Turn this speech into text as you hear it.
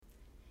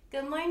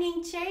Good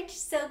morning, church.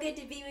 So good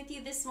to be with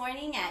you this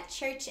morning at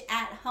Church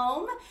at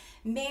Home.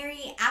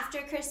 Merry after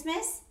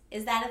Christmas.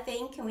 Is that a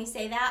thing? Can we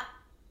say that?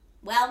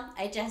 Well,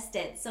 I just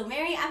did. So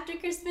Merry after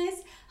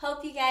Christmas.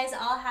 Hope you guys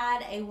all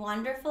had a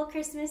wonderful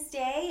Christmas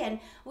day, and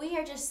we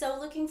are just so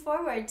looking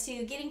forward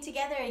to getting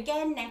together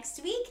again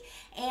next week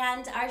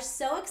and are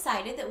so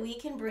excited that we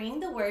can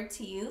bring the word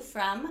to you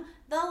from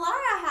the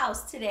Lara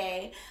house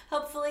today.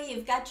 Hopefully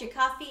you've got your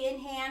coffee in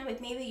hand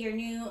with maybe your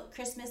new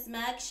Christmas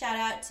mug. Shout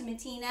out to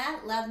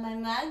Matina. Love my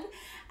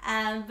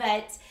mug.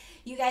 But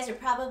you guys are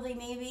probably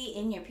maybe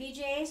in your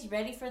PJs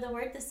ready for the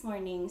word this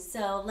morning.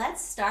 So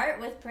let's start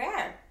with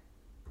prayer.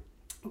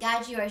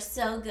 God, you are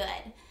so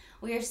good.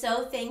 We are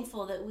so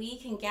thankful that we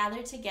can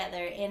gather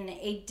together in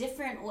a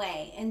different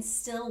way and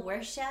still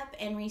worship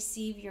and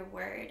receive your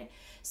word.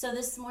 So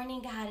this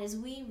morning, God, as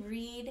we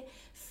read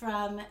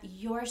from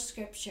your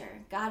scripture,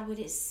 God, would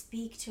it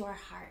speak to our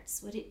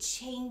hearts? Would it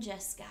change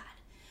us, God?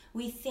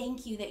 We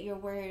thank you that your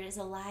word is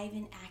alive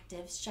and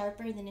active,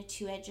 sharper than a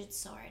two-edged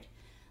sword.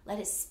 Let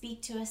it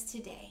speak to us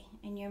today.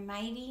 In your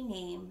mighty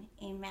name,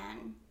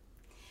 amen.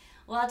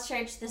 Well,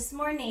 church, this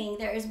morning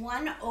there is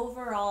one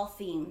overall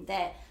theme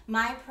that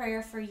my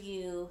prayer for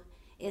you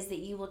is that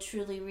you will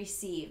truly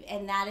receive,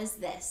 and that is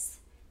this,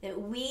 that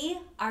we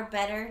are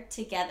better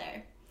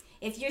together.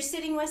 If you're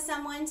sitting with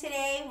someone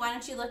today, why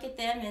don't you look at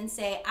them and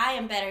say, I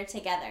am better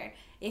together.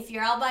 If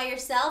you're all by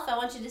yourself, I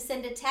want you to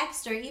send a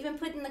text or even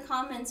put in the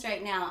comments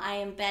right now, I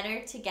am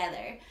better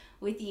together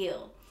with you.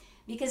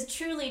 Because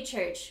truly,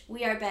 church,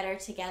 we are better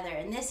together.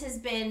 And this has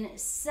been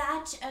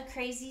such a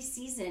crazy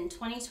season,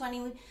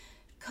 2020,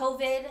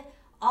 COVID,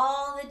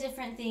 all the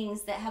different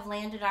things that have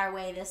landed our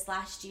way this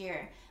last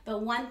year.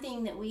 But one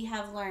thing that we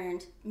have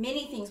learned,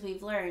 many things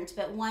we've learned,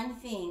 but one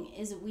thing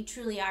is that we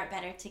truly are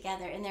better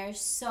together. And there is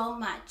so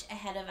much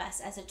ahead of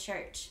us as a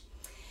church.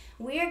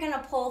 We are going to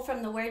pull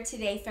from the word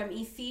today from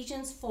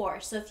Ephesians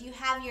 4. So if you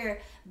have your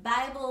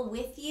Bible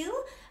with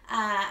you,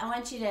 I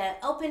want you to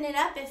open it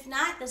up. If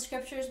not, the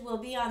scriptures will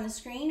be on the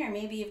screen, or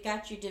maybe you've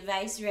got your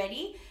device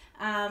ready.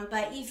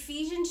 But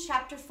Ephesians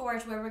chapter 4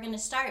 is where we're going to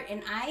start,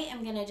 and I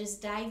am going to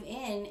just dive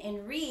in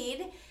and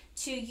read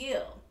to you.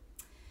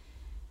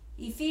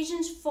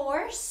 Ephesians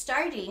 4,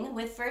 starting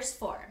with verse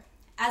 4.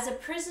 As a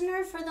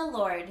prisoner for the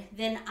Lord,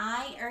 then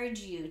I urge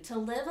you to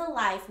live a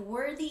life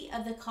worthy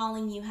of the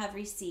calling you have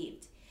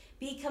received.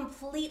 Be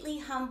completely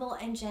humble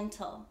and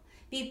gentle.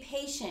 Be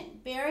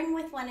patient, bearing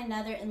with one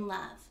another in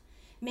love.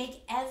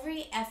 Make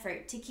every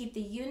effort to keep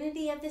the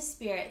unity of the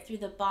Spirit through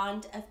the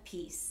bond of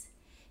peace.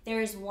 There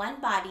is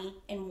one body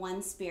and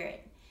one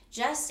Spirit,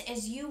 just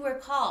as you were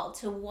called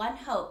to one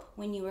hope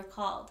when you were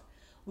called.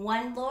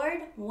 One Lord,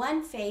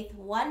 one faith,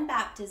 one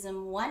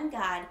baptism, one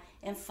God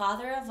and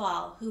Father of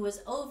all, who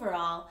is over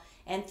all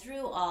and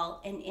through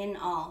all and in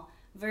all.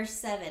 Verse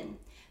 7.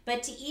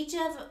 But to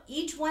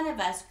each one of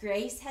us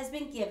grace has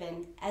been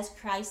given as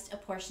Christ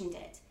apportioned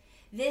it.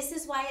 This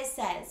is why it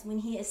says, when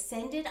he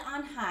ascended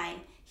on high,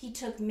 he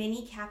took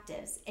many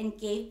captives and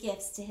gave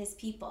gifts to his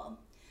people.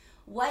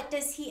 What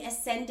does he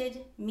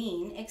ascended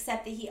mean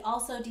except that he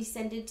also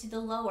descended to the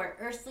lower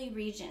earthly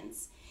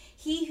regions?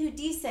 He who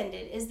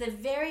descended is the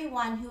very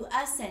one who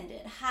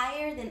ascended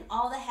higher than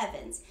all the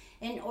heavens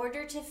in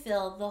order to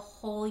fill the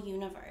whole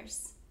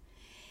universe.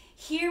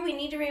 Here we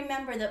need to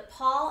remember that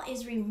Paul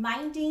is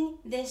reminding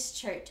this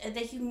church of the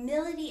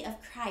humility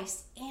of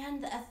Christ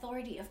and the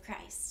authority of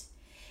Christ.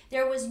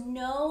 There was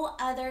no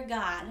other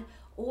God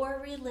or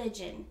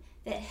religion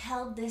that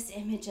held this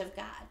image of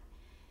God,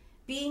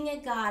 being a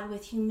God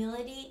with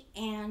humility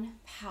and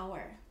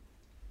power.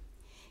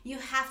 You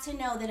have to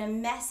know that a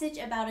message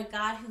about a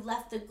God who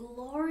left the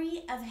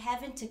glory of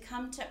heaven to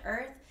come to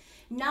earth,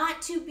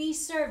 not to be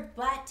served,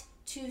 but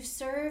to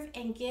serve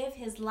and give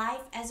his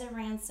life as a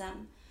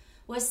ransom,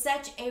 was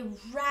such a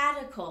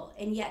radical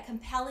and yet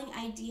compelling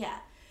idea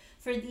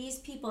for these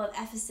people of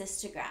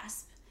Ephesus to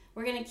grasp.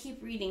 We're going to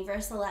keep reading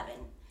verse 11.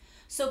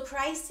 So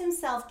Christ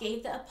himself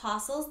gave the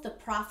apostles, the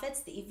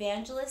prophets, the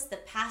evangelists, the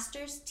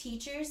pastors,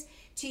 teachers,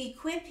 to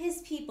equip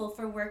his people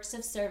for works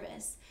of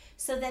service,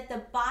 so that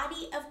the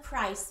body of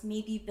Christ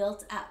may be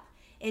built up,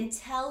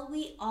 until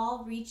we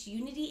all reach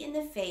unity in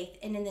the faith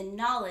and in the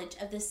knowledge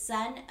of the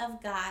Son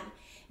of God,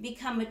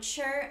 become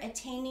mature,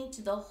 attaining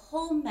to the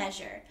whole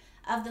measure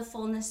of the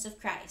fullness of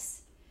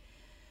Christ.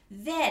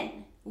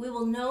 Then we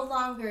will no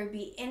longer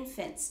be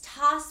infants,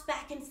 tossed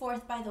back and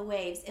forth by the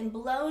waves and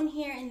blown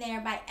here and there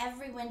by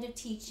every wind of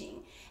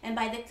teaching, and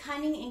by the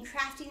cunning and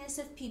craftiness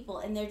of people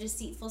and their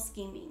deceitful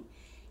scheming.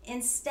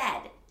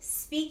 Instead,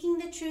 speaking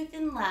the truth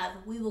in love,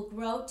 we will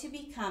grow to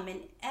become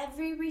in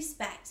every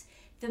respect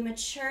the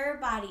mature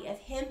body of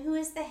him who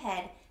is the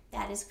head,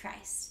 that is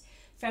Christ.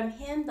 From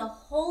him the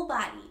whole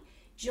body,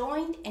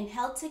 joined and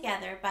held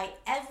together by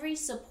every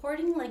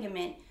supporting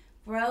ligament,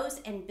 grows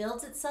and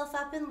builds itself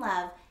up in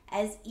love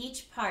as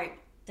each part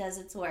does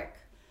its work.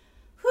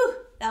 Whew,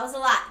 that was a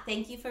lot.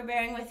 Thank you for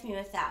bearing with me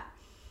with that.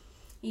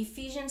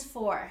 Ephesians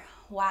 4.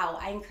 Wow,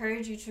 I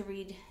encourage you to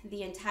read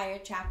the entire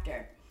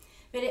chapter.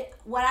 But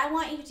what I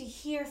want you to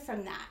hear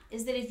from that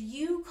is that if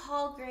you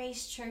call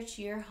Grace Church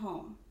your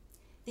home,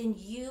 then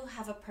you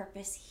have a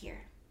purpose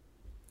here.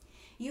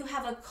 You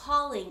have a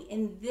calling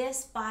in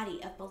this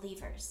body of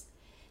believers.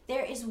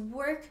 There is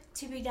work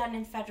to be done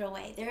in Federal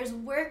Way. There is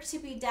work to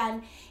be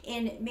done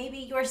in maybe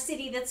your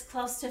city that's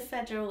close to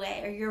Federal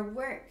Way or your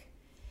work.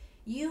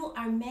 You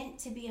are meant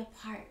to be a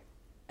part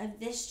of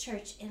this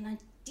church in a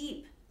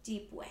deep,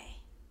 deep way.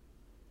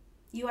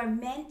 You are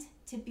meant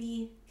to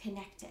be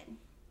connected.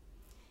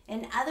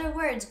 In other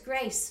words,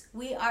 Grace,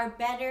 we are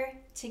better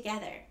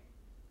together.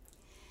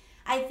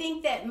 I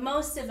think that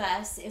most of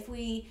us, if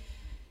we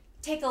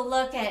take a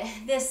look at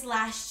this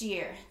last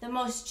year, the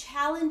most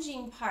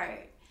challenging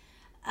part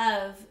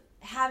of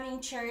having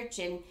church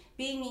and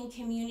being in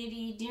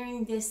community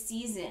during this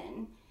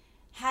season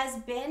has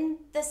been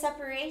the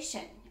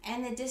separation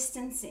and the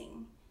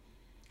distancing.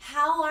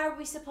 How are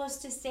we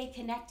supposed to stay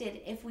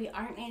connected if we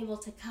aren't able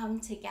to come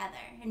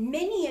together? And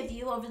many of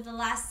you over the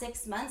last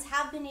 6 months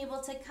have been able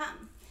to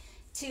come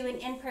to an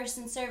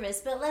in-person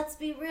service, but let's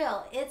be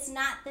real, it's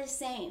not the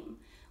same.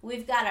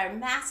 We've got our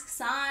masks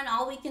on,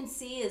 all we can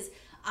see is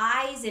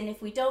eyes, and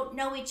if we don't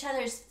know each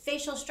other's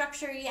facial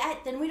structure yet,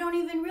 then we don't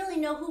even really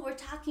know who we're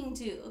talking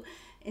to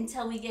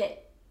until we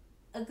get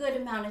a good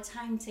amount of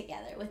time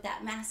together with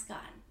that mask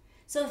on.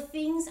 So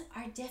things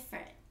are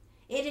different.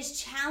 It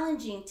is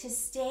challenging to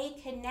stay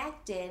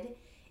connected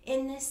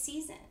in this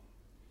season.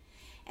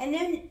 And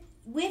then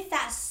with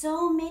that,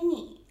 so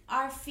many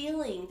are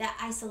feeling that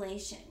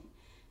isolation,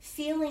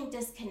 feeling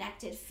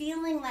disconnected,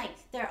 feeling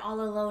like they're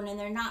all alone and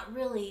they're not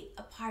really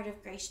a part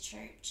of Grace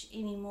Church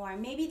anymore.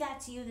 Maybe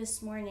that's you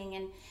this morning.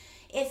 And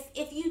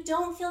if you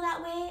don't feel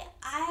that way,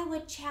 I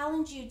would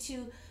challenge you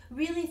to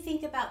really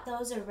think about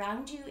those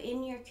around you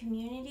in your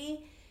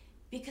community,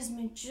 because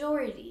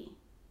majority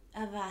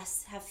of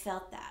us have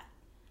felt that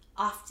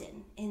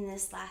often in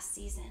this last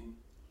season.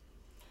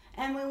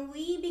 And when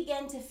we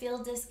begin to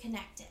feel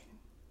disconnected,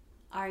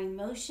 our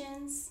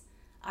emotions,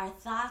 our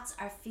thoughts,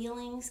 our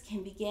feelings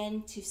can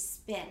begin to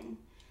spin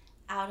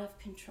out of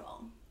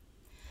control.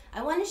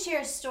 I want to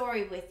share a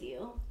story with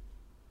you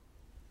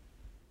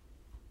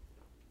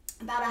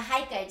about a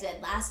hike I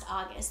did last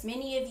August.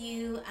 Many of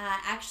you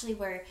actually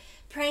were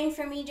praying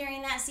for me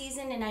during that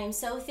season, and I am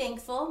so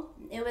thankful.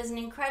 It was an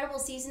incredible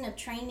season of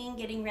training,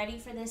 getting ready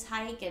for this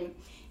hike, and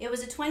it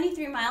was a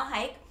 23-mile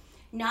hike,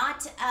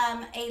 not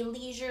a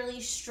leisurely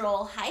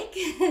stroll hike,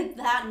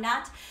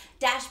 not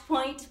Dash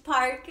Point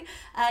Park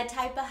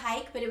type of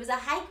hike, but it was a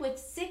hike with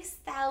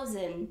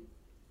 6,000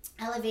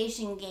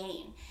 elevation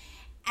gain.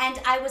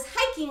 And I was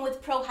hiking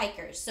with pro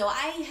hikers. So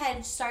I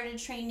had started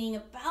training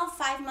about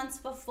 5 months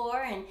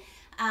before and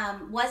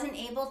wasn't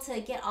able to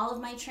get all of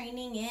my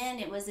training in.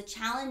 It was a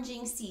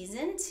challenging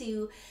season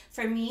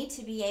for me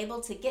to be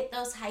able to get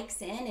those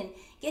hikes in and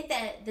get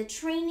the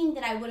training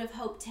that I would have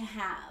hoped to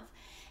have.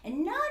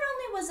 And not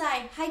only was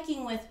I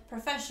hiking with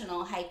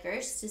professional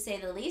hikers, to say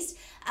the least,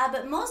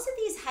 but most of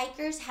these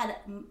hikers had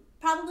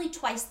probably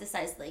twice the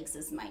size legs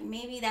as mine.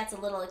 Maybe that's a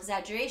little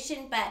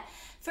exaggeration, but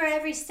for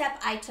every step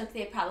I took,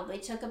 they probably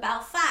took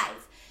about 5.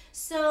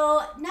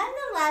 So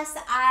nonetheless,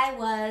 I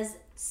was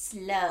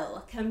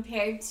slow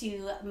compared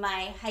to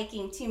my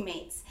hiking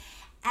teammates.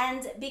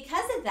 And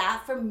because of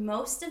that, for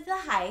most of the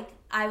hike,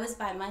 I was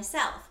by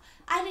myself.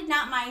 I did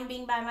not mind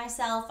being by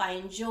myself. I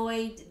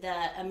enjoyed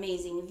the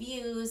amazing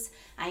views.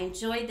 I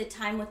enjoyed the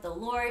time with the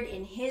Lord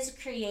in His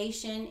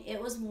creation.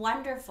 It was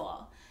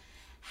wonderful.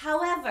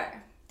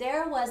 However,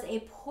 there was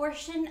a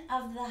portion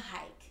of the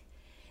hike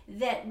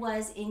that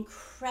was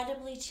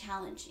incredibly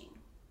challenging.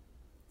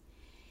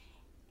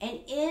 And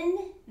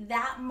in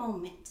that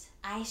moment,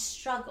 I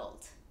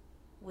struggled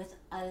with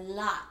a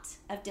lot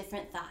of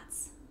different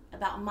thoughts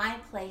about my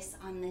place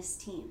on this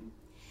team.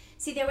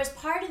 See, there was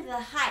part of the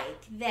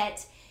hike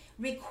that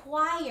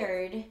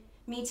required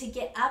me to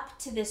get up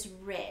to this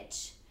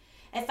ridge.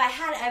 If I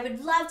had, I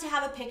would love to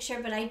have a picture,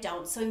 but I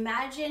don't. So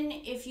imagine,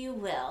 if you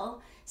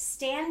will,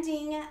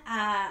 standing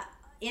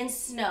in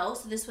snow.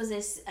 So this was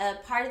a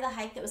part of the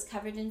hike that was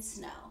covered in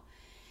snow.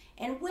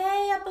 And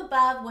way up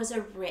above was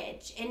a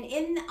ridge.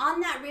 And on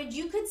that ridge,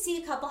 you could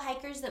see a couple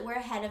hikers that were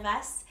ahead of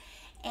us.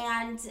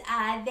 And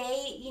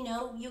they,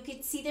 you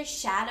could see their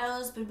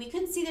shadows, but we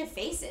couldn't see their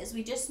faces.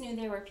 We just knew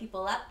there were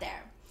people up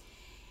there.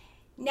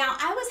 Now,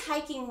 I was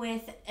hiking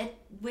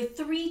with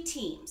 3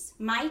 teams.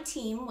 My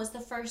team was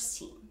the first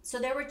team. So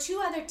there were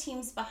 2 other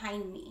teams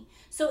behind me.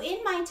 So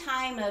in my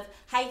time of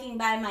hiking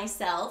by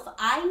myself,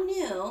 I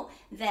knew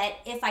that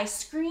if I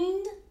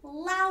screamed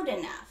loud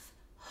enough,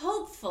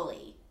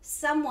 hopefully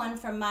someone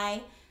from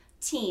my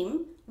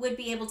team would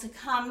be able to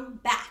come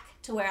back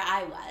to where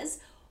I was,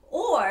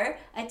 or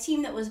a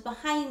team that was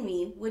behind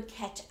me would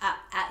catch up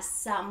at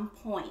some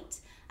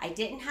point. I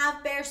didn't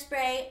have bear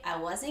spray, I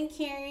wasn't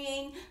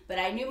carrying, but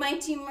I knew my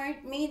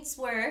teammates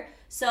were,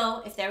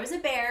 so if there was a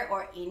bear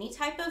or any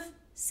type of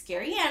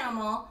scary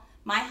animal,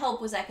 my hope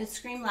was I could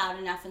scream loud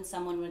enough and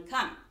someone would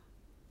come.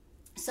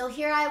 So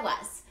here I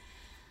was,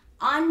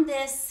 on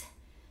this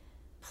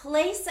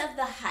place of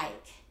the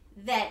hike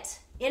that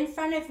in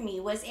front of me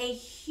was a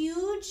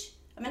huge,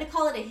 I'm going to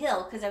call it a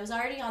hill because I was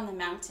already on the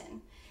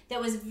mountain.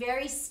 that was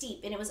very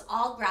steep, and it was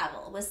all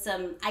gravel with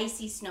some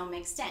icy snow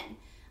mixed in.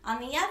 On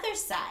the other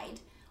side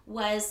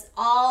was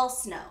all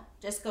snow,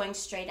 just going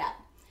straight up.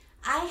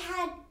 I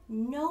had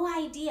no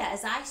idea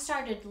as I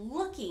started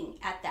looking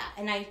at that,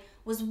 and I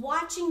was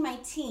watching my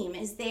team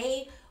as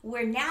they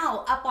were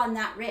now up on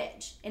that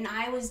ridge, and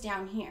I was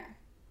down here.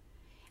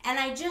 And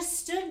I just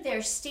stood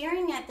there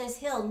staring at this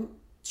hill,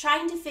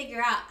 trying to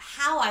figure out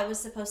how I was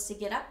supposed to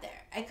get up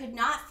there. I could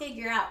not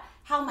figure out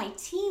how my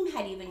team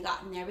had even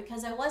gotten there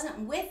because I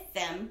wasn't with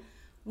them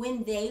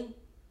when they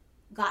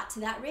got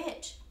to that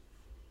ridge.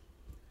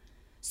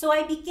 So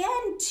I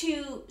began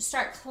to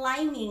start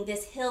climbing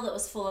this hill that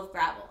was full of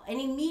gravel,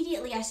 and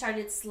immediately I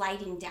started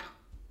sliding down.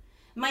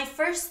 My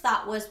first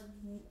thought was,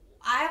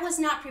 I was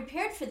not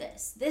prepared for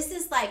this. This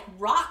is like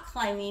rock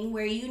climbing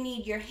where you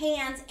need your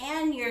hands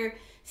and your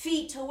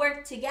feet to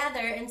work together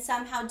and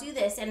somehow do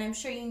this, and I'm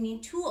sure you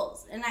need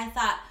tools. And I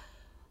thought,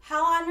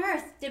 how on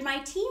earth did my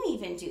team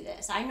even do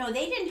this? I know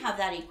they didn't have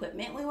that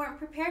equipment. We weren't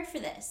prepared for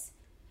this.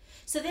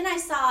 So then I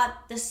saw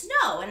the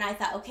snow, and I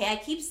thought, okay, I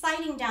keep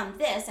sliding down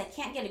this. I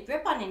can't get a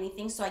grip on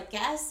anything, so I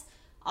guess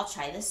I'll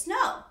try the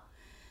snow.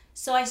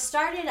 So I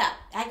started up.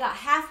 I got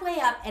halfway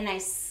up, and I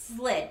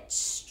slid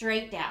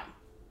straight down.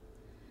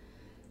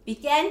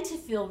 Began to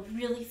feel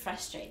really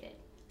frustrated.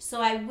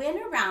 So I went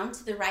around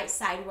to the right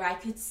side where I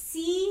could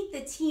see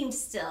the team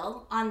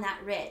still on that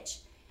ridge.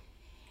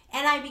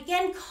 And I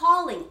began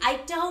calling.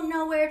 I don't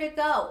know where to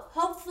go.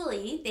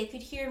 Hopefully they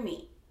could hear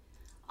me.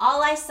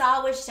 All I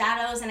saw was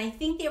shadows, and I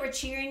think they were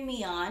cheering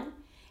me on.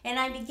 And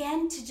I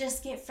began to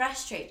just get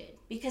frustrated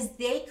because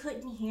they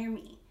couldn't hear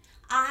me.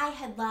 I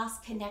had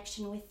lost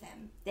connection with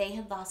them. They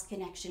had lost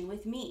connection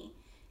with me.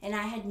 And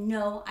I had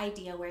no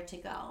idea where to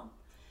go.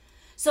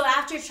 So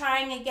after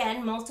trying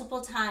again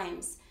multiple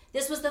times,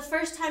 this was the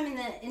first time in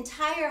the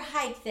entire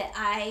hike that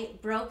I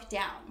broke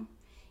down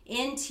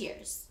in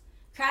tears.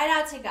 Cried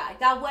out to God,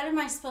 God, what am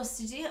I supposed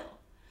to do?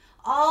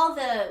 All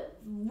the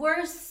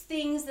worst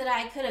things that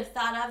I could have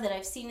thought of that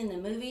I've seen in the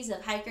movies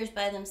of hikers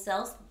by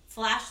themselves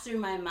flashed through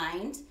my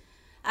mind.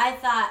 I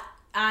thought,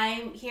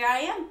 here I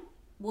am.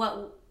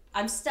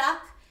 I'm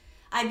stuck.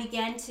 I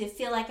began to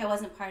feel like I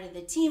wasn't part of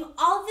the team.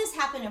 All of this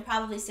happened in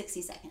probably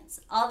 60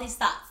 seconds. All these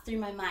thoughts through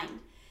my mind.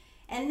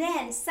 And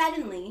then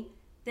suddenly,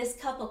 this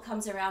couple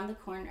comes around the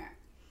corner.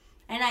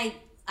 And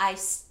I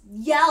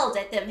yelled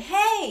at them,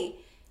 hey,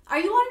 are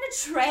you on the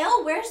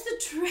trail? Where's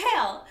the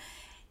trail?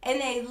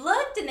 And they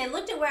looked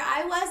at where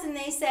I was, and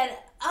they said,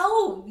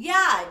 oh,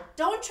 yeah,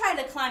 don't try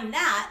to climb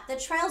that. The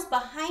trail's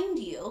behind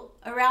you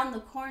around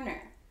the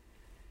corner.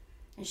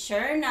 And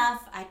sure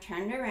enough, I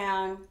turned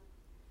around,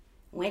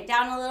 went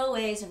down a little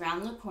ways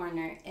around the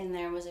corner, and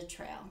there was a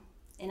trail.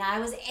 And I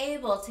was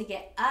able to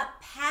get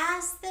up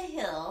past the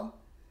hill.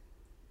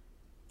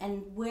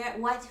 And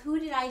who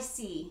did I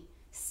see?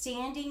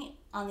 Standing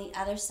on the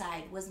other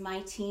side was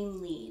my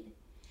team lead.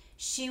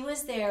 She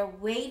was there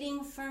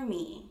waiting for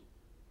me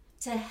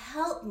to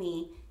help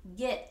me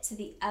get to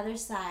the other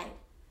side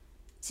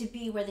to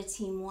be where the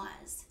team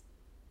was.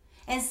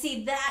 And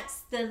see,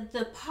 that's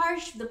the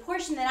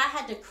portion that I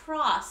had to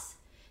cross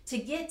to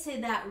get to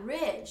that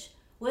ridge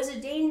was a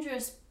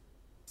dangerous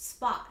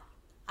spot.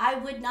 I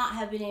would not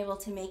have been able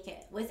to make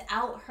it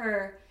without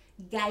her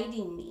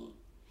guiding me.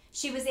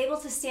 She was able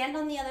to stand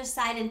on the other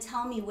side and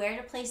tell me where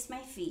to place my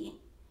feet,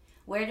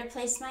 where to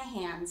place my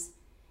hands,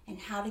 and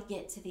how to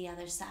get to the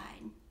other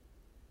side.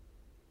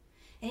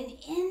 And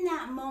in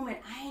that moment,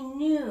 I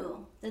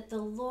knew that the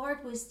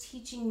Lord was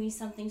teaching me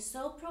something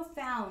so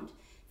profound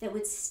that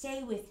would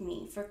stay with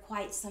me for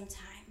quite some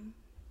time.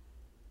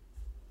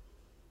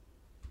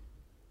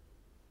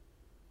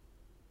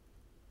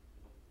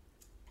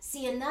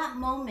 See, in that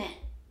moment,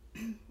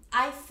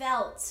 I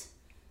felt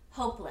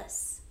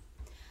hopeless.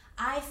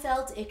 I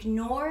felt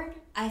ignored,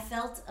 I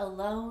felt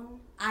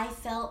alone, I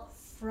felt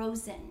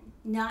frozen,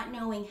 not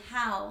knowing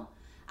how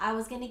I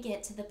was going to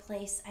get to the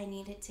place I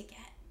needed to get.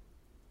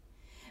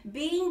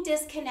 Being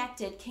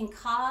disconnected can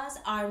cause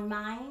our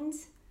mind,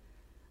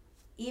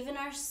 even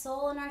our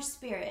soul and our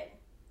spirit,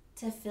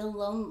 to feel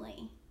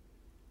lonely.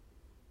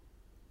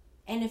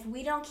 And if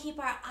we don't keep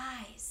our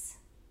eyes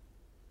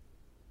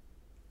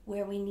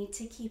where we need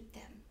to keep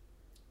them,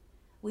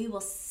 we will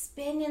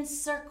spin in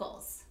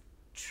circles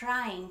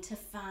trying to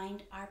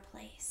find our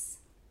place.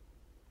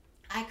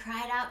 I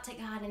cried out to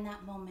God in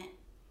that moment.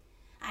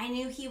 I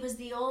knew He was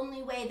the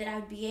only way that I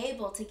would be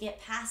able to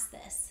get past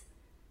this,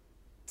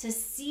 to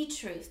see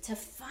truth, to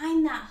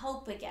find that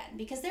hope again,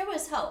 because there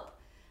was hope.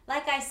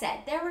 Like I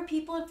said, there were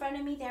people in front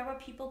of me, there were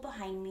people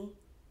behind me.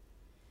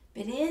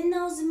 But in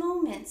those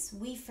moments,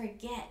 we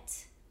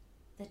forget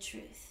the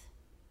truth.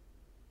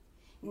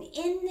 And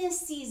in this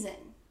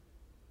season,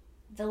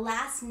 the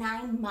last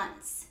 9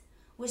 months,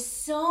 with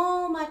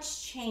so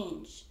much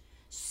change,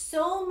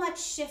 so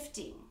much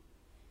shifting,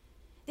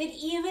 that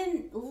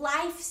even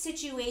life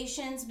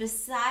situations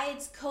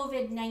besides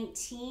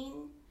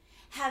COVID-19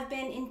 have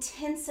been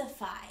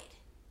intensified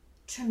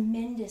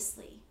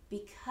tremendously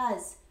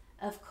because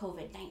of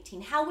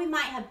COVID-19. How we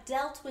might have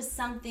dealt with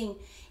something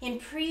in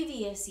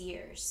previous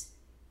years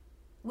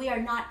we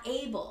are not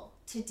able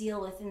to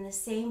deal with in the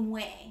same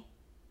way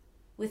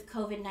with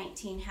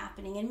COVID-19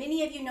 happening. And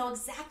many of you know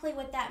exactly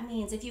what that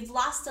means. If you've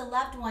lost a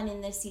loved one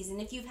in this season,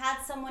 if you've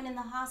had someone in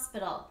the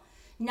hospital,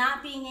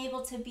 not being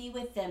able to be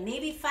with them,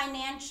 maybe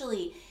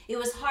financially it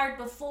was hard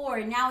before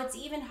and now it's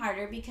even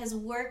harder because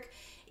work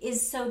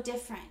is so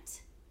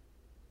different.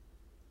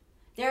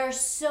 There are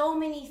so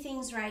many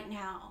things right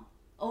now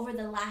over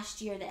the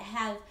last year that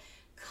have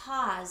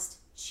caused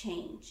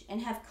change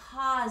and have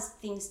caused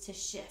things to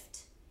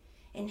shift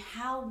in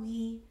how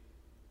we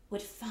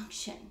would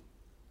function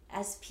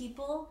as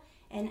people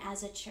and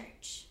as a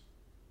church.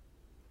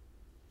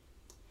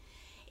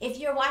 If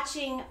you're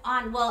watching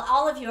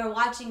all of you are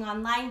watching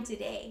online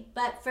today,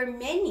 but for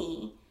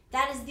many,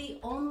 that is the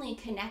only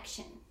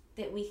connection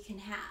that we can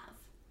have.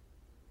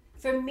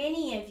 For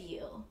many of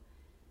you,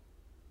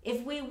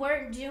 if we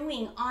weren't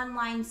doing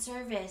online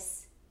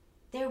service,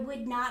 there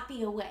would not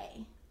be a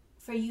way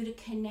for you to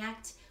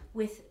connect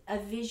with a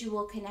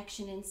visual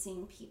connection and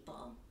seeing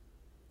people.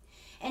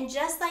 And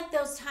just like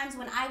those times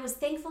when I was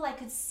thankful I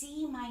could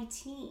see my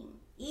team,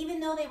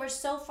 even though they were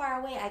so far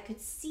away, I could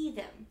see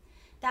them.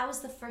 That was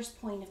the first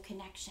point of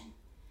connection.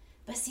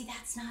 But see,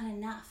 that's not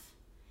enough.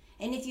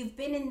 And if you've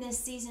been in this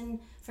season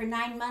for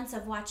 9 months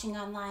of watching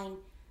online,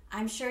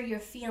 I'm sure you're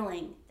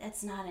feeling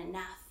that's not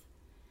enough.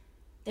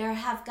 There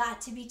have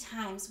got to be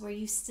times where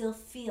you still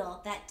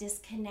feel that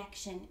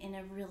disconnection in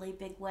a really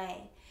big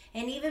way.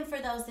 And even for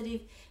those that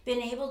have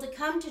been able to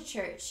come to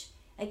church,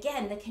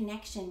 again, the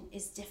connection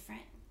is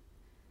different.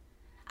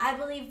 I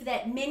believe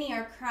that many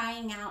are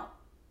crying out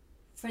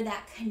for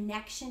that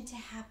connection to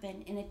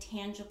happen in a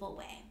tangible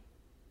way.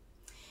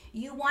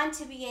 You want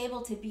to be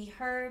able to be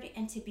heard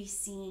and to be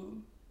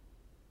seen.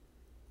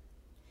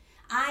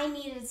 I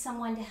needed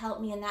someone to help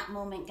me in that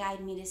moment,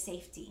 guide me to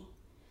safety.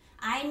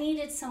 I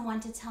needed someone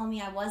to tell me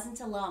I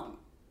wasn't alone.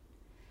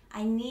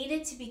 I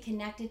needed to be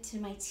connected to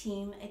my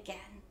team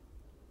again.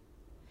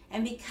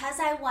 And because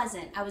I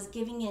wasn't, I was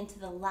giving in to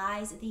the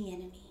lies of the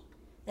enemy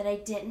that I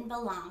didn't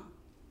belong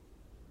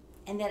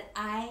and that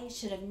I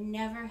should have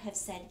never have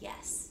said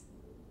yes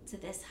to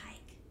this hike.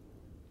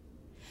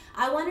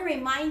 I want to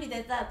remind you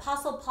that the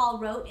Apostle Paul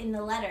wrote in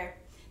the letter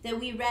that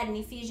we read in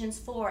Ephesians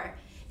 4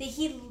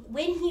 that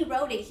when he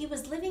wrote it, he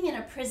was living in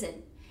a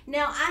prison.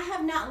 Now, I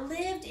have not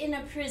lived in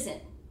a prison.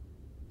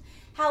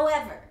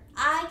 However,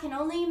 I can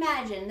only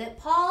imagine that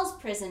Paul's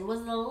prison was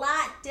a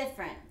lot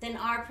different than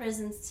our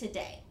prisons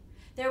today.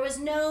 There was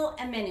no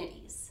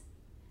amenities.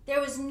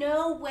 There was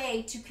no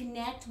way to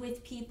connect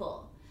with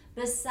people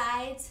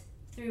besides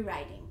through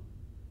writing.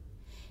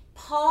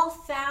 Paul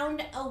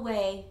found a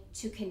way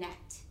to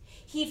connect.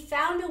 He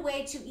found a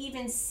way to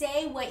even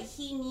say what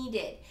he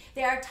needed.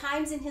 There are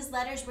times in his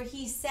letters where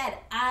he said,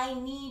 I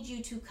need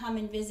you to come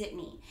and visit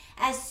me.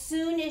 As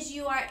soon as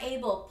you are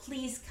able,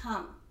 please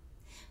come.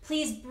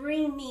 Please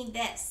bring me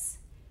this.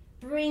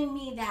 Bring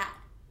me that.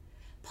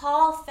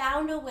 Paul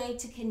found a way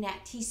to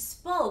connect. He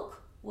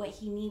spoke what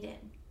he needed.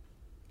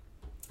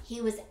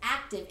 He was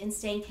active in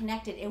staying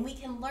connected, and we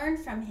can learn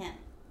from him.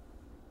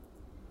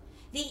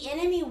 The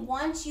enemy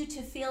wants you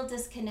to feel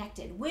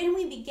disconnected. When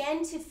we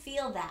begin to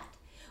feel that,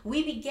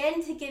 we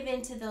begin to give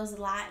in to those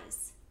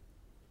lies.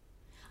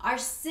 Our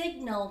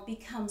signal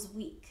becomes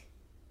weak.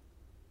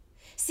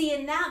 See,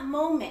 in that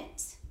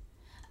moment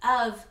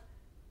of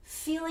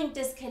feeling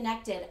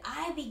disconnected,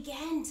 I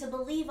began to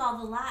believe all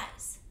the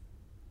lies.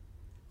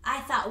 I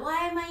thought,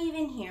 why am I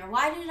even here?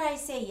 Why did I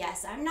say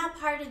yes? I'm not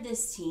part of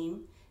this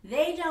team.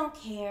 They don't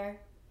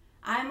care.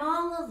 I'm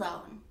all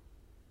alone.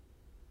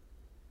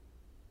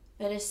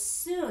 But as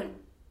soon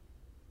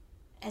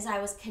as I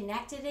was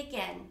connected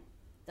again,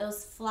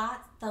 those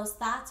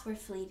thoughts were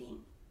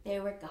fleeting. They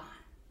were gone.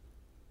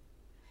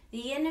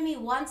 The enemy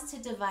wants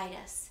to divide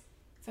us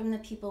from the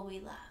people we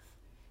love.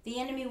 The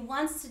enemy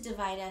wants to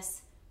divide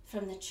us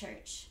from the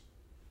church.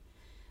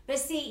 But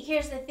see,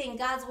 here's the thing.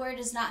 God's word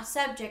is not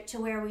subject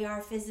to where we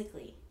are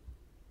physically.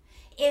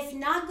 If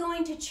not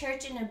going to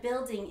church in a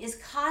building is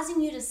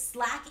causing you to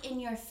slack in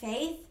your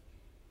faith,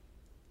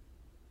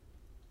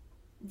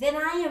 then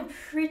I am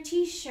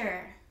pretty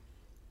sure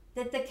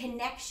that the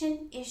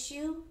connection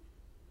issue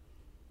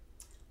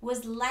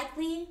was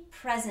likely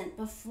present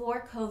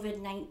before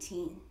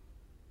COVID-19.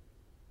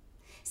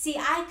 See,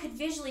 I could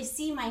visually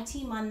see my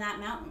team on that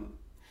mountain.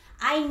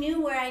 I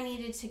knew where I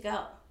needed to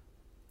go.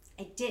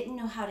 I didn't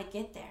know how to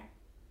get there.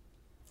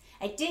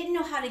 I didn't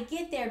know how to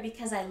get there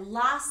because I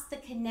lost the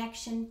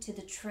connection to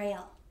the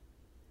trail.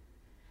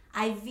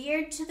 I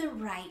veered to the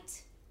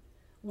right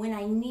when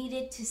I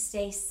needed to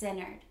stay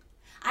centered.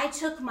 I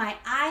took my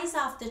eyes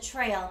off the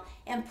trail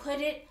and put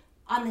it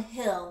on the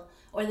hill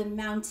or the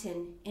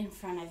mountain in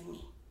front of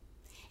me.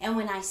 And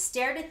when I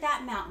stared at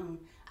that mountain,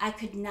 I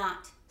could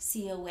not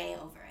see a way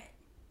over it.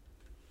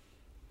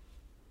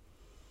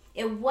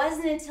 It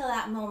wasn't until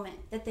that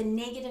moment that the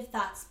negative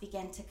thoughts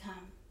began to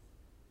come.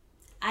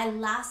 I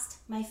lost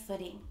my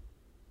footing.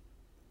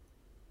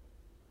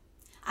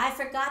 I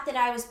forgot that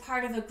I was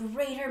part of a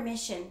greater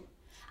mission.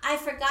 I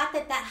forgot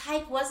that that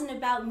hike wasn't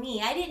about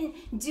me. I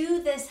didn't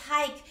do this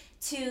hike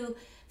to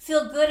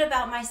feel good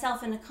about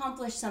myself and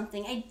accomplish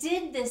something. I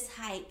did this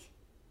hike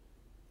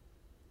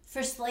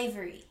for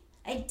slavery.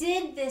 I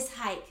did this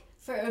hike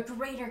for a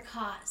greater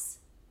cause.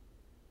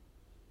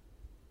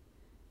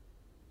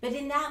 But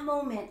in that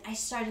moment, I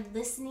started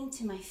listening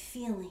to my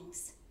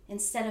feelings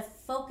instead of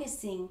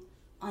focusing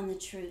on the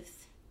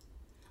truth.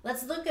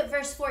 Let's look at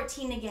verse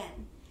 14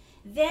 again.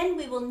 Then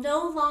we will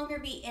no longer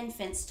be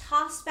infants,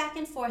 tossed back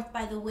and forth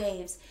by the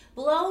waves,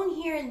 blown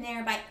here and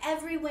there by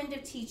every wind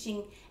of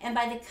teaching, and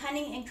by the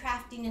cunning and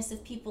craftiness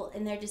of people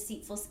in their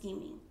deceitful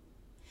scheming.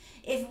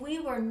 If we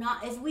are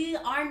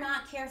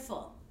not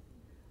careful,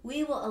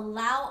 we will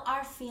allow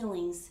our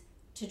feelings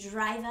to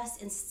drive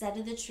us instead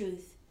of the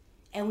truth,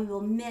 and we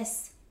will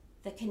miss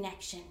the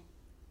connection.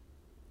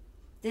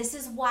 This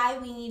is why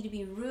we need to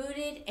be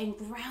rooted and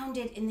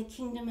grounded in the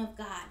kingdom of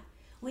God.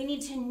 We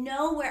need to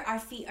know where our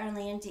feet are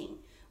landing.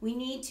 We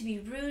need to be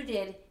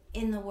rooted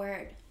in the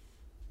word.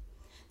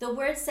 The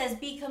word says,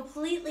 be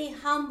completely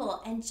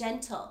humble and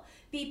gentle.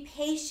 Be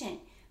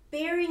patient,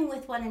 bearing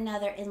with one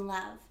another in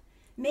love.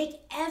 Make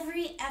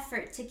every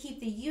effort to keep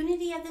the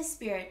unity of the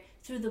Spirit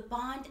through the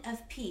bond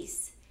of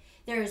peace.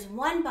 There is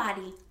one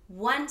body,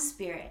 one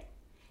Spirit,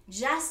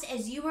 just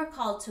as you were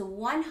called to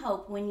one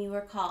hope when you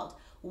were called.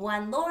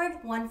 One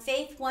Lord, one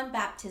faith, one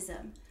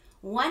baptism.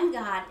 One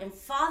God and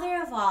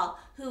Father of all,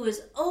 who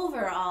is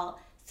over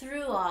all,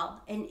 through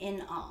all, and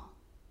in all.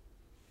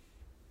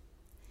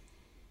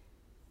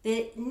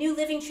 The New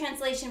Living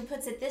Translation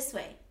puts it this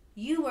way.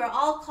 You were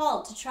all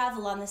called to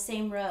travel on the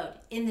same road,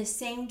 in the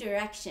same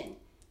direction.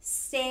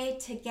 Stay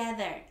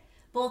together,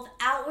 both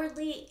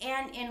outwardly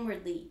and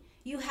inwardly.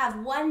 You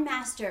have one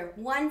Master,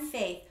 one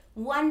faith,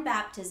 one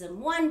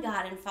baptism, one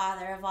God and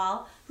Father of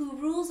all, who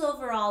rules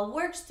over all,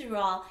 works through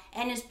all,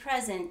 and is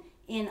present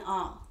in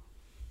all.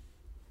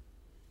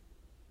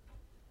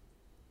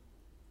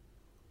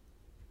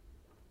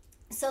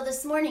 So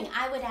this morning,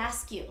 I would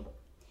ask you,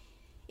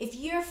 if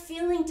you're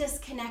feeling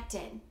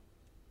disconnected,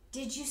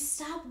 did you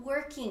stop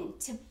working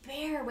to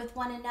bear with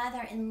one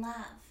another in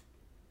love?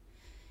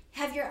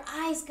 Have your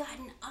eyes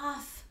gotten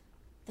off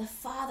the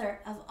Father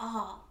of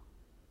all?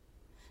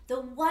 The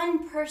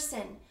one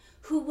person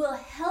who will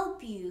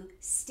help you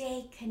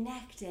stay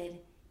connected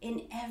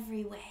in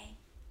every way?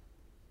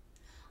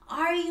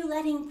 Are you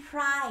letting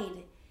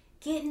pride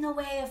get in the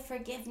way of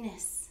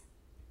forgiveness?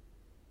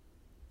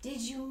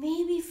 Did you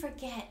maybe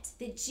forget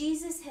that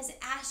Jesus has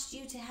asked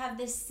you to have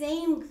the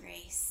same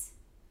grace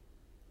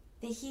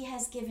that he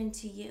has given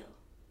to you?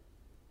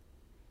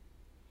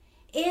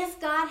 If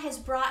God has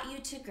brought you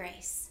to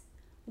grace,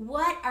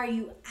 what are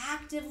you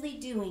actively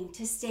doing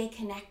to stay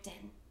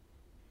connected,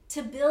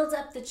 to build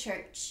up the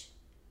church?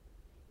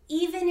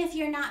 Even if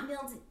you're not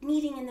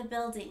meeting in the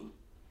building,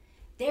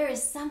 there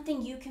is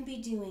something you can be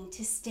doing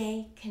to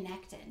stay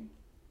connected.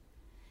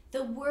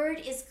 The word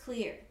is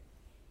clear.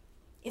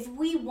 If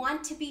we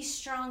want to be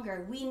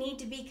stronger, we need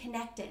to be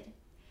connected.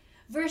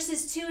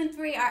 Verses 2 and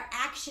 3 are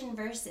action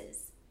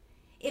verses.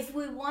 If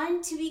we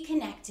want to be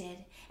connected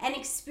and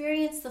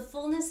experience the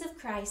fullness of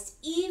Christ,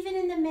 even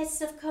in the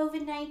midst of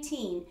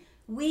COVID-19,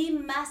 we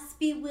must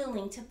be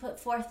willing to put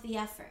forth the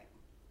effort.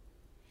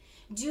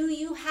 Do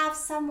you have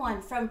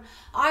someone from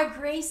our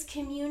grace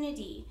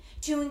community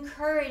to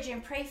encourage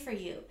and pray for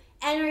you?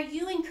 And are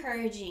you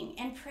encouraging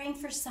and praying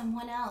for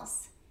someone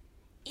else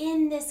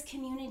in this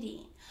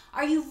community?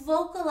 Are you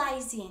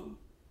vocalizing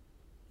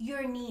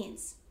your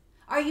needs?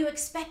 Are you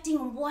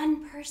expecting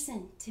one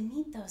person to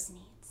meet those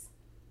needs?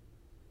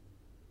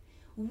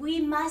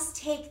 We must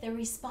take the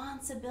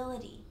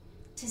responsibility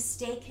to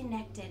stay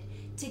connected,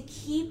 to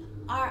keep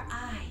our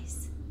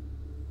eyes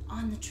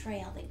on the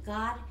trail that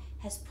God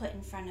has put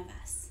in front of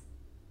us.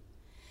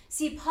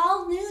 See,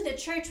 Paul knew the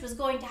church was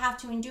going to have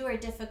to endure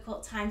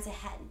difficult times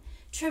ahead.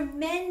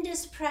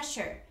 Tremendous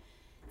pressure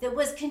that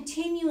was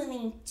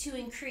continuing to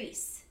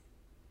increase.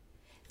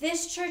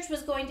 This church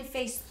was going to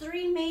face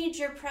three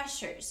major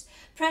pressures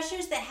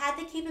that had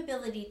the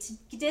capability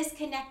to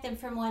disconnect them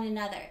from one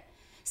another.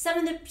 Some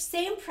of the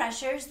same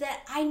pressures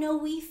that I know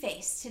we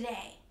face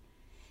today.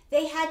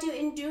 They had to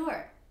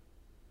endure.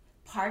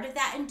 Part of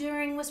that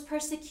enduring was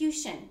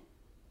persecution.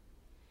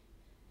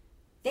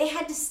 They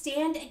had to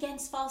stand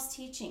against false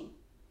teaching.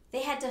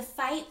 They had to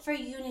fight for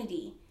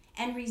unity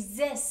and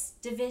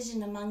resist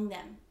division among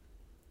them.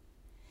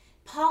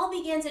 Paul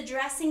begins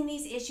addressing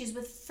these issues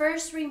with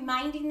first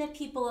reminding the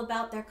people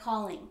about their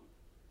calling.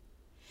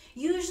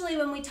 Usually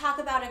when we talk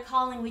about a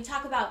calling, we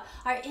talk about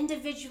our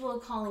individual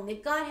calling,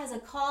 that God has a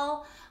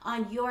call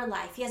on your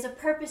life. He has a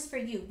purpose for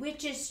you,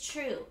 which is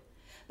true.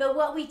 But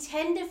what we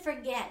tend to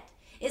forget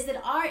is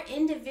that our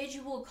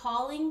individual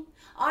calling,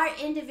 our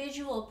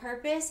individual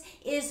purpose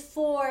is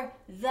for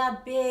the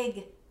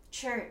big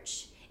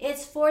church.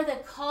 It's for the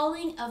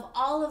calling of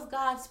all of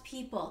God's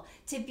people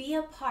to be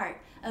a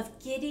part of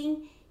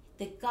getting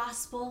the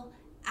gospel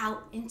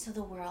out into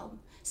the world,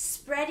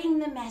 spreading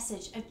the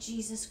message of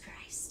Jesus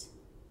Christ.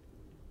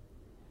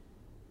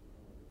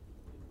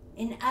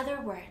 In other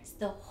words,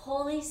 the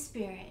Holy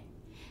Spirit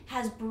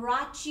has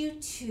brought you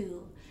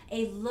to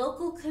a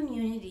local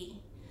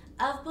community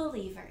of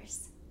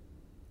believers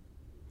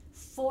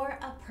for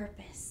a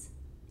purpose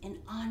and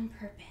on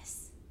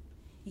purpose.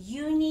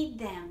 You need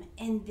them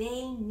and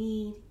they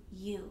need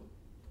you.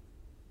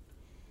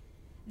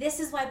 This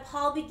is why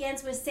Paul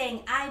begins with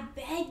saying, I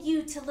beg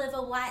you to live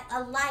a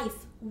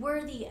life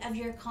worthy of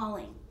your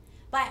calling,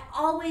 by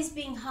always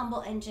being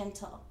humble and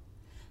gentle,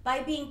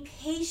 by being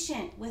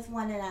patient with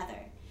one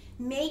another,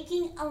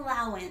 making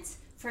allowance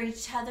for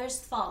each other's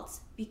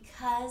faults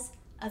because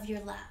of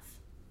your love.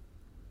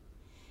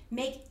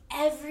 Make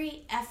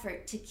every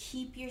effort to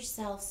keep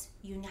yourselves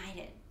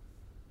united.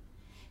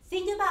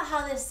 Think about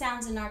how this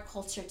sounds in our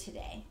culture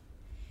today.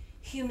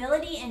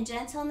 Humility and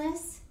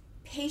gentleness,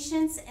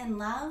 patience and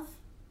love.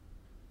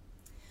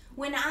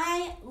 When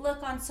I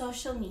look on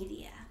social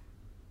media,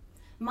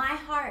 my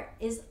heart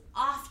is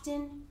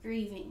often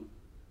grieving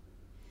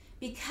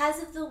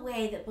because of the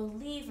way that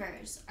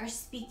believers are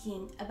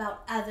speaking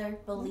about other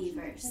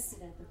believers.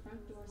 At the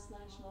front door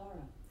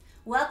 /Lara.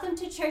 Welcome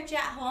to Church at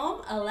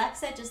Home.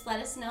 Alexa just let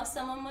us know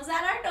someone was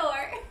at our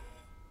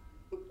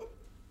door.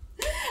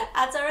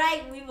 That's all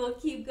right. We will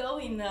keep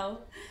going though.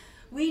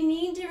 We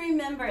need to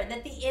remember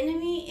that the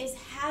enemy is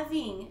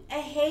having a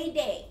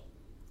heyday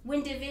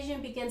when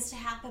division begins to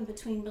happen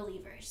between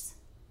believers.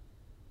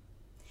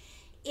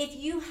 If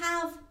you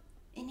have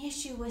an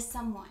issue with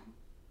someone,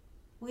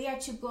 we are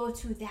to go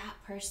to that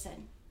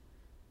person.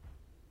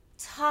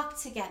 Talk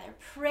together,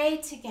 pray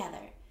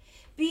together.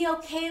 Be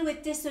okay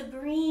with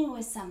disagreeing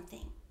with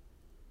something.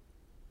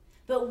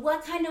 But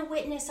what kind of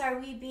witness are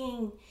we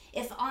being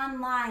if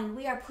online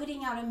we are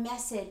putting out a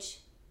message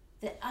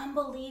that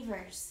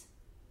unbelievers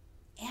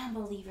and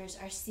believers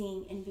are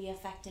seeing and be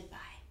affected by?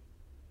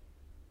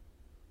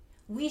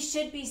 We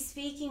should be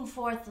speaking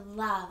forth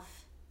love,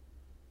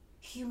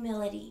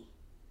 humility,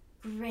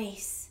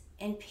 grace,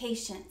 and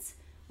patience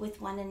with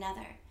one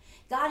another.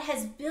 God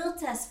has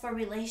built us for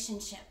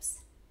relationships.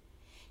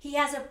 He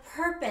has a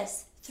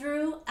purpose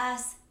through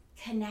us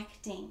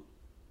connecting.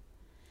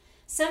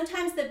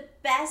 Sometimes the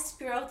best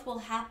growth will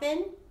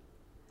happen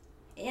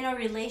in a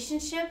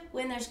relationship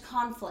when there's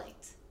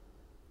conflict.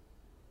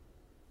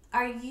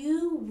 Are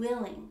you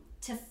willing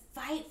to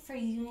fight for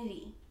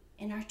unity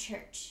in our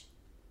church?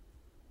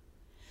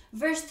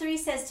 Verse 3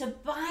 says to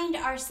bind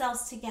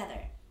ourselves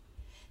together.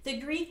 The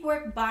Greek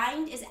word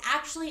bind is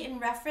actually in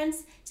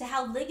reference to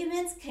how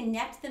ligaments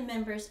connect the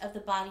members of the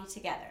body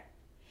together.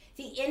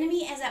 The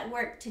enemy is at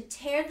work to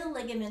tear the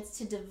ligaments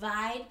to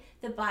divide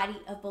the body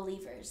of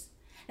believers.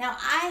 Now,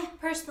 I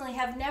personally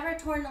have never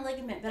torn a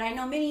ligament, but I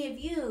know many of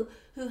you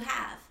who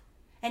have,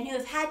 and who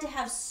have had to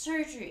have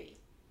surgery.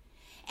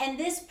 And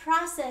this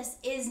process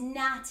is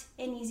not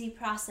an easy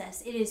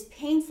process. It is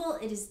painful,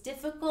 it is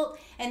difficult,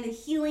 and the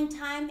healing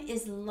time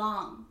is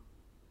long.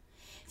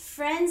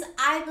 Friends,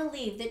 I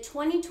believe that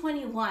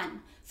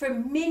 2021, for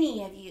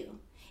many of you,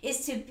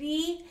 is to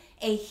be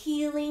a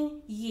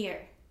healing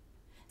year.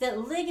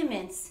 That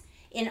ligaments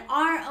in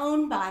our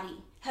own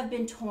body have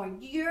been torn.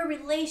 Your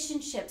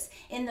relationships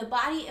in the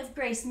body of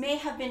grace may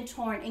have been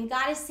torn, and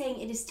God is saying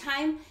it is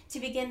time to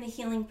begin the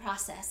healing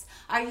process.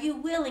 Are you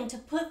willing to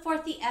put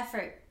forth the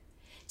effort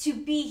to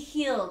be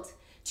healed,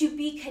 to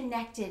be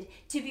connected,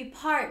 to be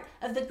part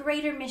of the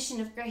greater mission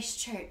of Grace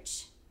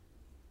Church?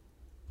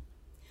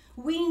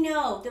 We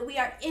know that we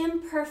are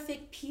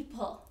imperfect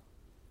people,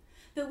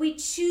 but we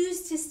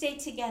choose to stay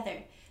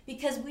together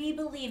because we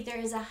believe there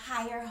is a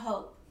higher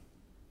hope.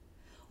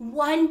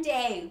 One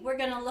day we're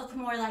going to look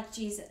more like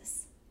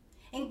Jesus.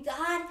 And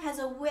God has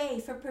a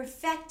way for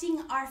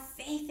perfecting our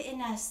faith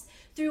in us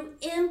through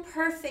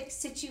imperfect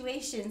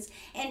situations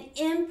and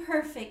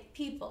imperfect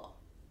people.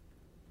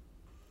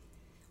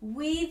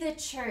 We, the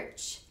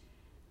church,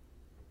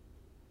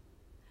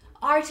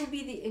 are to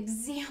be the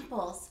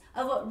examples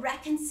of what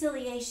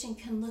reconciliation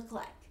can look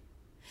like,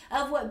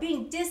 of what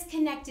being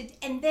disconnected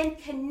and then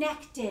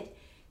connected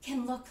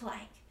can look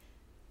like,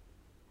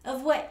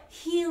 of what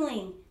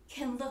healing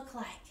can look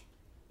like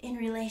in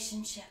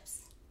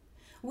relationships.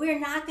 We're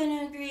not going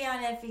to agree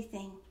on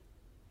everything.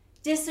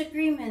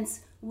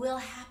 Disagreements will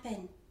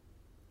happen.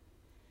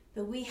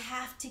 But we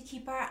have to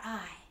keep our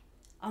eye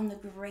on the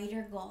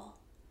greater goal.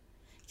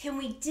 Can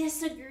we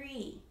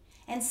disagree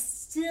and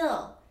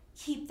still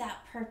keep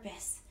that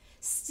purpose?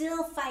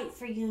 Still fight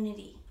for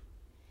unity?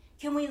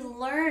 Can we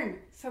learn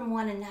from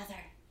one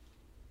another?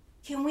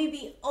 Can we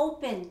be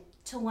open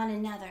to one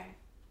another?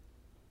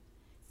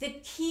 The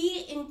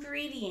key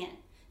ingredient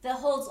that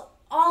holds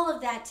all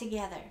of that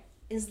together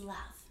is love.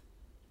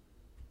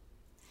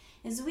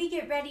 As we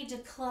get ready to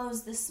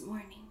close this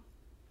morning,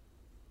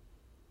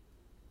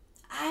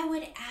 I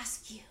would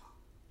ask you,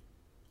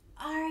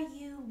 are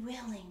you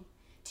willing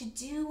to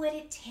do what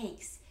it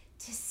takes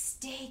to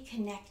stay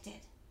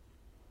connected?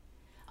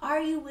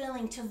 Are you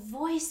willing to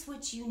voice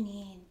what you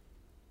need?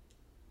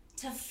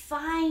 To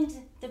find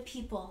the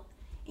people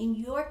in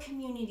your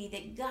community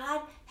that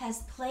God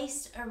has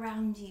placed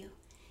around you?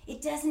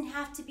 It doesn't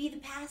have to be the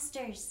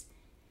pastors.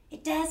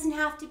 It doesn't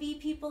have to be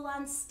people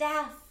on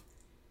staff.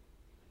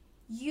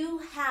 You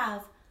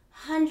have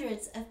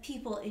hundreds of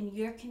people in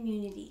your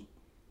community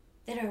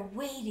that are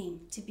waiting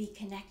to be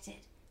connected,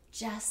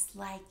 just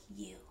like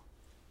you.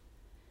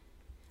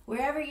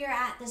 Wherever you're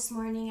at this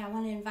morning, I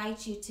want to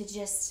invite you to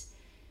just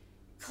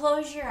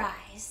close your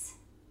eyes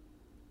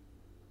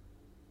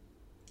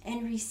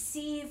and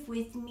receive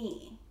with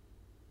me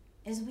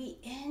as we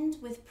end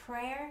with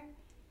prayer.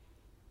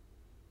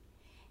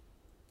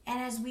 And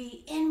as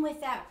we end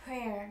with that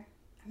prayer,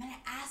 I'm going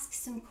to ask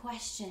some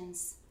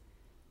questions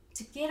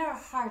to get our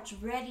hearts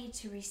ready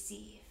to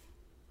receive.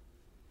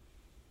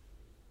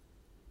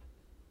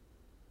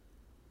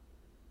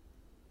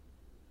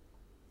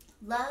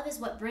 Love is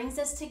what brings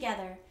us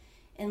together,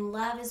 and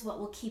love is what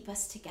will keep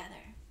us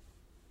together.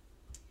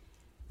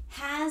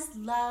 Has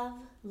love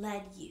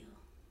led you?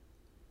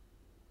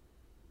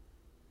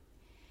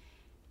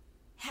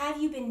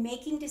 Have you been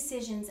making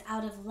decisions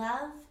out of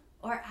love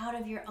or out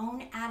of your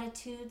own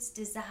attitudes,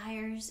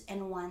 desires,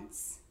 and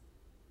wants?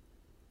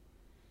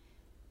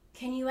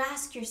 Can you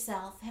ask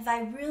yourself, have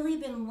I really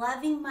been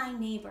loving my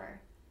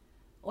neighbor,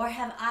 or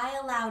have I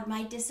allowed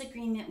my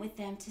disagreement with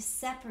them to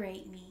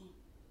separate me?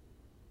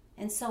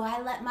 And so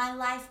I let my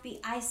life be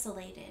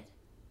isolated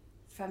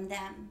from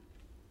them.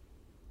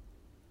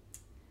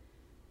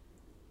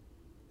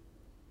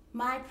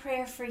 My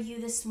prayer for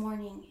you this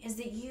morning is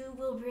that you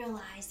will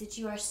realize that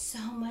you are so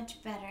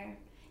much better.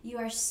 You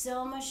are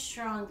so much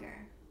stronger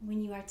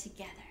when you are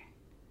together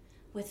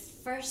with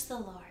first the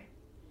Lord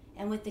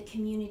and with the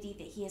community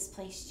that He has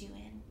placed you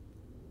in.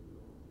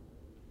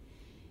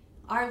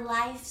 Our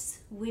lives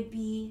would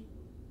be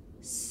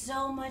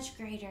so much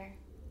greater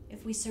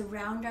if we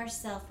surround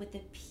ourselves with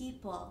the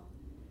people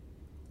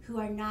who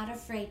are not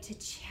afraid to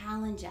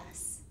challenge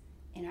us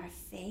in our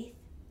faith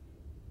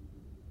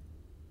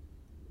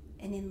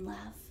and in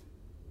love.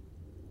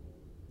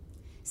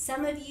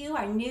 Some of you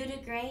are new to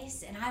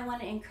grace, and I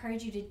want to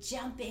encourage you to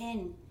jump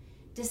in,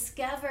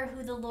 discover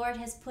who the Lord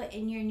has put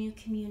in your new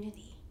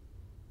community.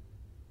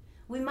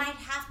 We might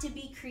have to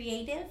be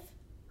creative,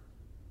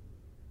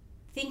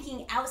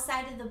 thinking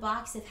outside of the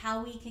box of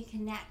how we can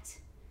connect,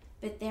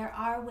 but there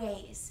are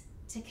ways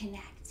to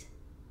connect.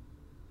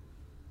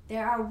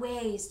 There are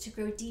ways to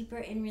grow deeper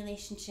in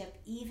relationship,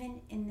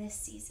 even in this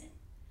season.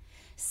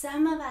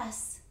 Some of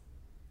us,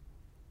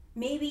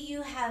 maybe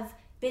you have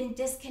been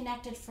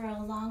disconnected for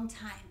a long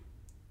time,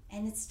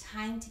 and it's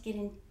time to get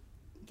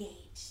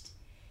engaged.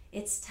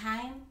 It's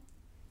time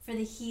for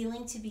the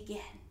healing to begin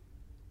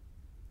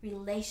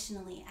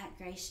relationally at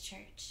Grace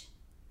Church.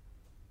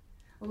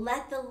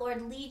 Let the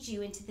Lord lead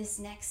you into this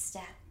next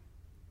step.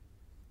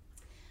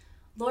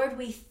 Lord,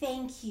 we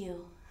thank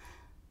you.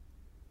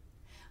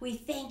 We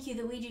thank you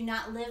that we do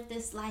not live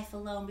this life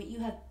alone, but you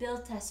have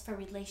built us for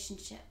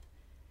relationship.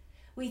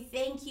 We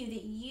thank you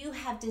that you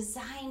have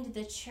designed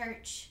the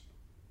church,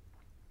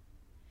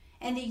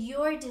 and that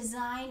your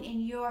design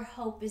and your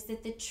hope is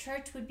that the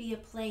church would be a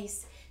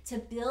place to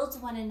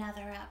build one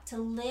another up, to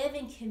live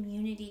in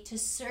community, to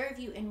serve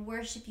you and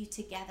worship you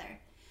together,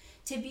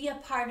 to be a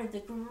part of the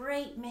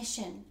great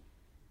mission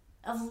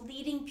of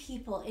leading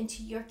people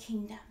into your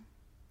kingdom.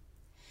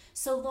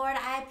 So Lord,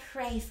 I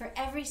pray for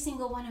every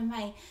single one of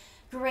my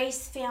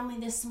Grace family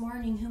this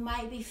morning who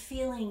might be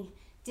feeling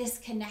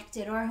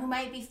disconnected, or who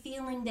might be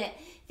feeling that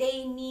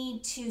they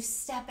need to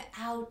step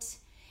out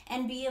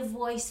and be a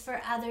voice for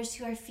others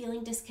who are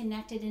feeling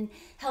disconnected, and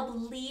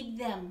help lead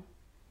them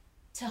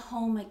to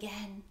home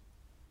again.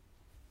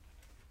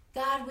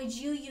 God, would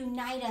you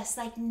unite us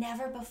like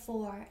never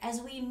before as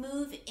we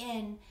move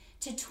in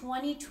to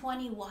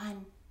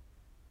 2021?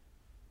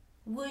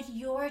 Would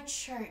your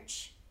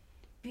church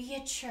be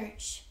a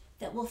church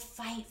that will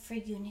fight for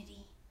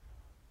unity?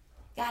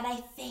 God, I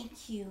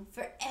thank you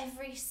for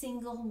every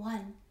single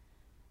one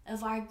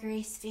of our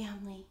Grace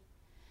family.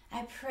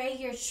 I pray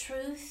your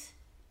truth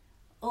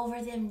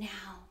over them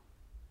now.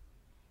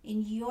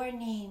 In your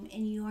name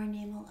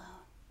alone.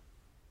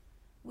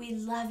 We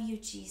love you,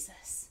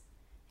 Jesus,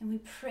 and we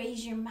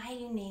praise your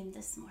mighty name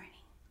this morning.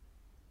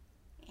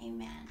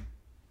 Amen.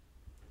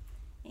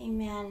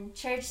 Amen.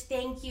 Church,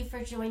 thank you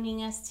for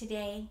joining us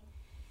today.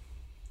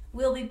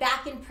 We'll be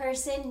back in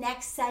person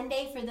next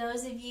Sunday for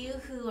those of you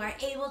who are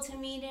able to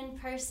meet in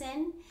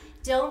person.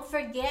 Don't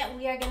forget,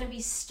 we are going to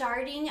be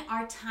starting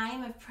our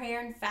time of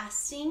prayer and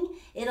fasting.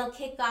 It'll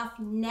kick off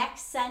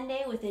next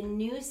Sunday with a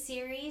new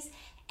series.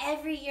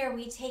 Every year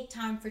we take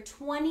time for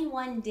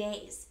 21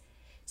 days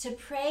to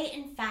pray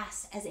and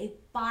fast as a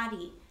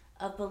body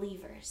of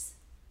believers,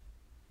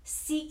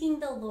 seeking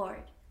the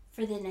Lord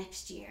for the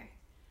next year.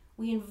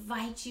 We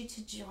invite you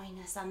to join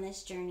us on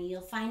this journey.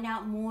 You'll find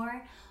out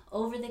more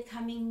over the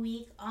coming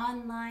week,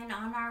 online,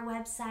 on our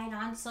website,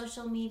 on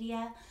social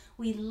media.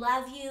 We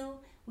love you.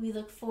 We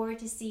look forward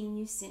to seeing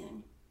you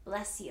soon.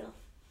 Bless you.